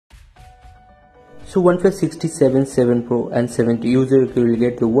So OnePlus 67, 7 Pro and 70 user will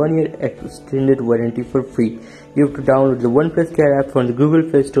get the 1 year extended warranty for free. You have to download the OnePlus Care app from the Google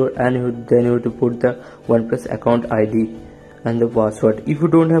Play Store, and then you have to put the OnePlus account ID and the password. If you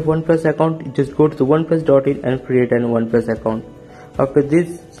don't have OnePlus account, just go to the oneplus.in and create an OnePlus account. After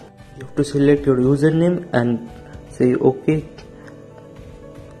this, you have to select your username and say OK,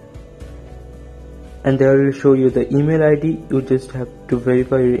 and they will show you the email ID. You just have to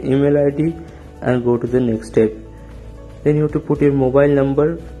verify your email ID and go to the next step. Then you have to put your mobile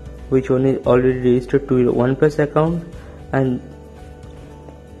number, which one is already registered to your OnePlus account, and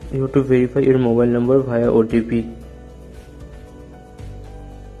you have to verify your mobile number via OTP.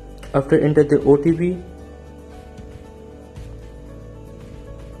 After enter the OTP,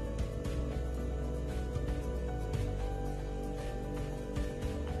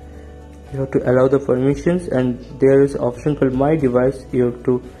 you have to allow the permissions, and there is option called My Device. You have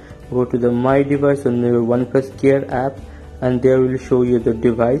to go to the My Device on your OnePlus Care app, and there will show you the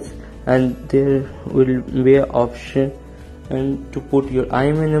device, and there will be an option and to put your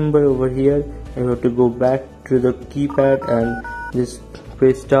IMEI number over here. You have to go back to the keypad and just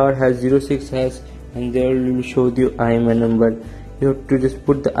press star #06#, and there will show the IMEI number. You have to just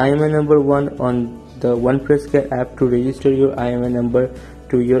put the IMEI number 1 on the OnePlus Care app to register your IMEI number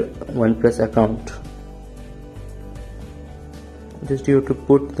to your OnePlus account. Just you have to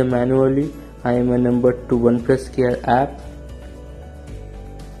put the manually IMEI number to OnePlus Care app.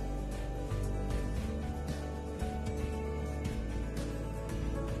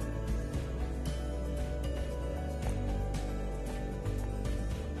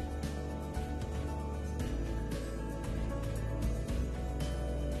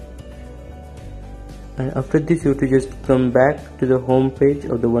 And after this, you have to just come back to the home page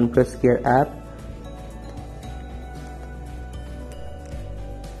of the OnePlus Care app,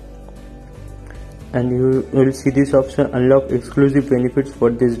 and you will see this option, unlock exclusive benefits for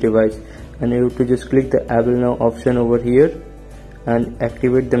this device, and you have to just click the Avail Now option over here and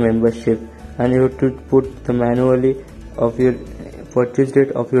activate the membership, and you have to put the manually of your purchase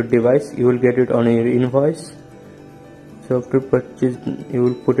date of your device. You will get it on your invoice. So after purchase, you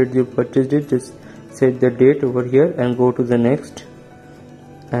will put it your purchase date, just set the date over here and go to the next,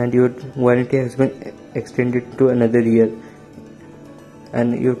 and your warranty has been extended to another year.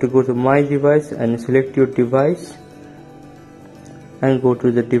 And you have to go to My Device and select your device and go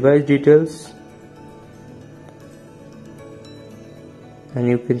to the device details, and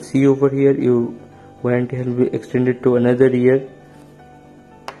you can see over here your warranty has been extended to another year.